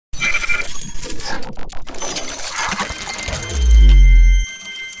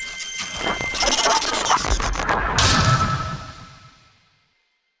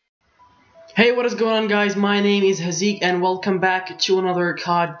what is going on, guys? My name is Hazeeq and welcome back to another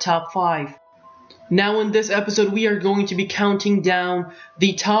COD Top 5. Now in this episode we are going to be counting down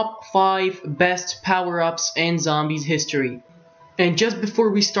the top 5 best power-ups in zombies history. And just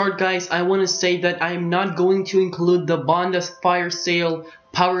before we start, guys, I want to say that I am not going to include the Bonda's Fire Sale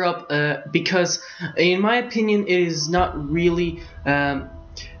power-up because in my opinion it is not really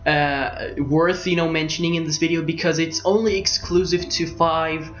worth mentioning in this video, because it's only exclusive to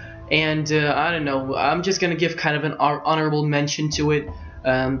 5. And I don't know, I'm just gonna give kind of an honorable mention to it,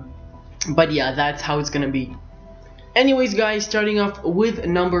 but yeah, that's how it's gonna be. Anyways, guys, starting off with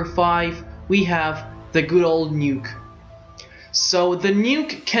number 5, we have the good old nuke. So the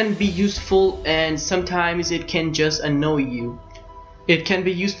nuke can be useful, and sometimes it can just annoy you. It can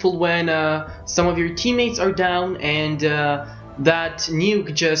be useful when some of your teammates are down and that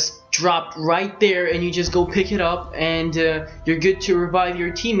nuke just dropped right there, and you just go pick it up and you're good to revive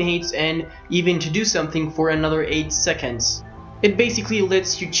your teammates and even to do something for another 8 seconds. It basically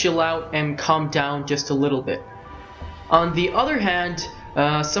lets you chill out and calm down just a little bit. On the other hand,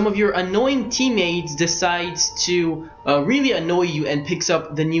 some of your annoying teammates decides to really annoy you and picks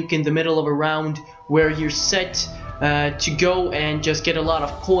up the nuke in the middle of a round where you're set to go and just get a lot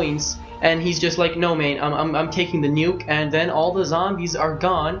of points. And he's just like, no man, I'm taking the nuke, and then all the zombies are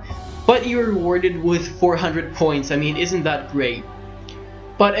gone, but you're rewarded with 400 points. I mean, isn't that great?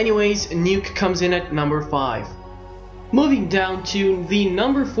 But anyways, nuke comes in at number 5. Moving down to the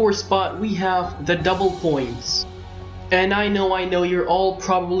number 4 spot, we have the double points. And I know, you're all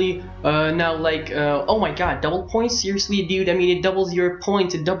probably now like, oh my god, double points? Seriously, dude? I mean, it doubles your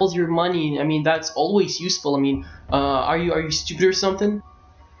points, it doubles your money. I mean, that's always useful. I mean, are you stupid or something?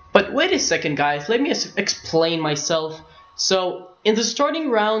 But wait a second, guys, let me explain myself. So, in the starting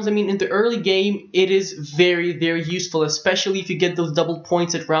rounds, I mean, in the early game, it is very, very useful, especially if you get those double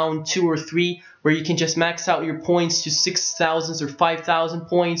points at round 2 or 3, where you can just max out your points to 6,000 or 5,000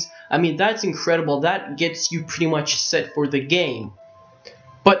 points. I mean, that's incredible. That gets you pretty much set for the game.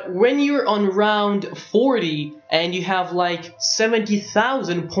 But when you're on round 40 and you have like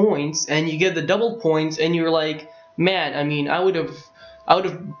 70,000 points and you get the double points and you're like, man, I mean, I would have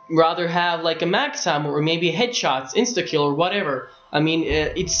rather have like a max ammo or maybe headshots, insta-kill or whatever. I mean,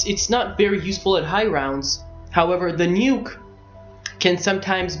 it's not very useful at high rounds. However, the nuke can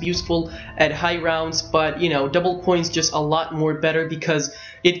sometimes be useful at high rounds, but double points just a lot more better because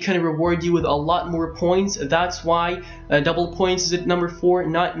it can reward you with a lot more points. That's why double points is at number 4,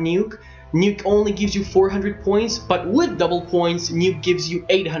 not nuke. Nuke only gives you 400 points, but with double points, nuke gives you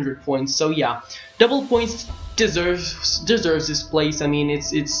 800 points. So yeah, double points deserves this place. I mean,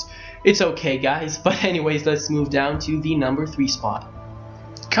 it's okay, guys. But anyways, let's move down to the number 3 spot.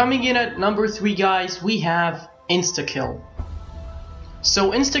 Coming in at number 3, guys, we have insta-kill.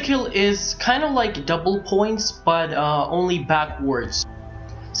 So insta-kill is kind of like double points, but only backwards.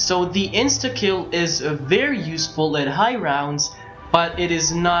 So the insta-kill is very useful at high rounds, but it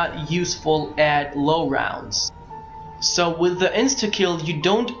is not useful at low rounds. So with the insta-kill, you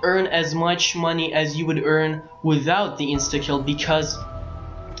don't earn as much money as you would earn without the insta-kill, because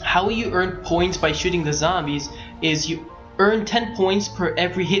how you earn points by shooting the zombies is you earn 10 points per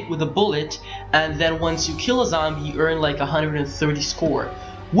every hit with a bullet, and then once you kill a zombie, you earn like 130 score.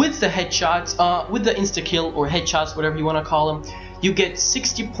 With the headshots, with the insta-kill or headshots, whatever you want to call them, you get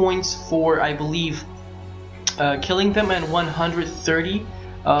 60 points for, I believe, killing them, and 130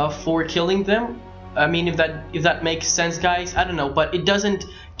 for killing them. I mean, if that makes sense, guys, I don't know, but it doesn't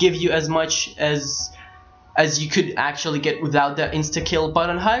give you as much as you could actually get without the insta-kill. But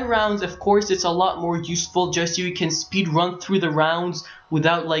on high rounds, of course, it's a lot more useful, just so you can speed run through the rounds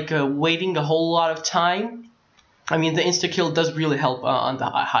without like waiting a whole lot of time. I mean, the insta-kill does really help on the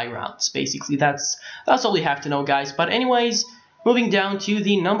high rounds. Basically, that's all we have to know, guys. But anyways, moving down to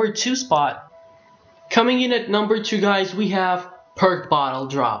the number 2 spot. Coming in at number 2, guys, we have perk bottle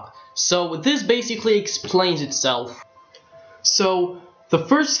drop. So this basically explains itself. So the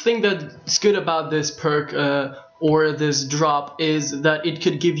first thing that's good about this perk or this drop is that it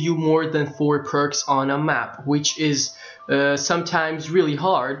could give you more than 4 perks on a map, which is sometimes really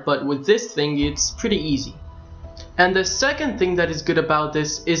hard, but with this thing it's pretty easy. And the second thing that is good about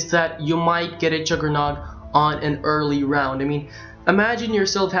this is that you might get a Juggernaut on an early round. I mean, imagine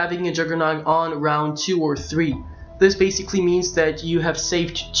yourself having a Juggernaut on round 2 or 3. This basically means that you have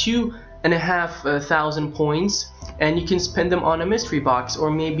saved 2,500 points, and you can spend them on a mystery box or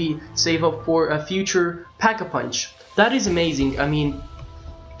maybe save up for a future pack-a-punch. That is amazing. I mean,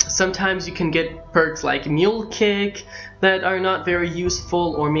 sometimes you can get perks like Mule Kick that are not very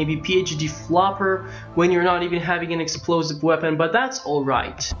useful, or maybe PhD Flopper when you're not even having an explosive weapon, but that's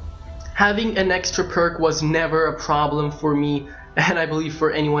alright. having an extra perk was never a problem for me, and I believe for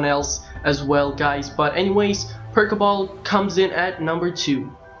anyone else as well, guys. But anyways, Perkaball comes in at number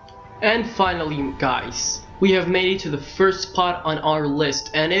 2. And finally, guys, we have made it to the first spot on our list,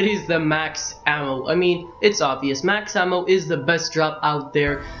 and it is the max ammo. I mean, it's obvious, max ammo is the best drop out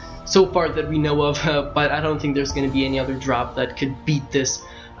there so far that we know of, but I don't think there's going to be any other drop that could beat this.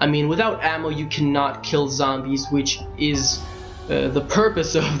 I mean, without ammo you cannot kill zombies, which is the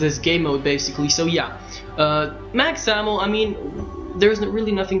purpose of this game mode basically. So yeah, max ammo, I mean, there's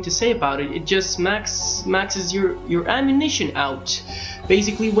really nothing to say about it. It just maxes your ammunition out.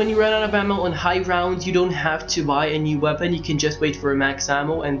 Basically, when you run out of ammo on high rounds, you don't have to buy a new weapon. You can just wait for a max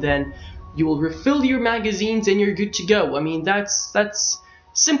ammo, and then you will refill your magazines and you're good to go. I mean, that's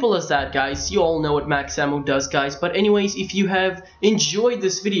simple as that, guys. You all know what max ammo does, guys. But anyways, if you have enjoyed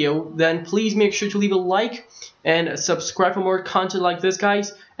this video, then please make sure to leave a like and subscribe for more content like this,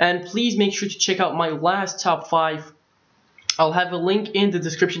 guys. And please make sure to check out my last top 5. I'll have a link in the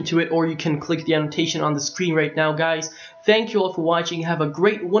description to it, or you can click the annotation on the screen right now, guys. Thank you all for watching. Have a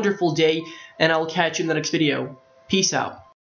great, wonderful day, and I'll catch you in the next video. Peace out.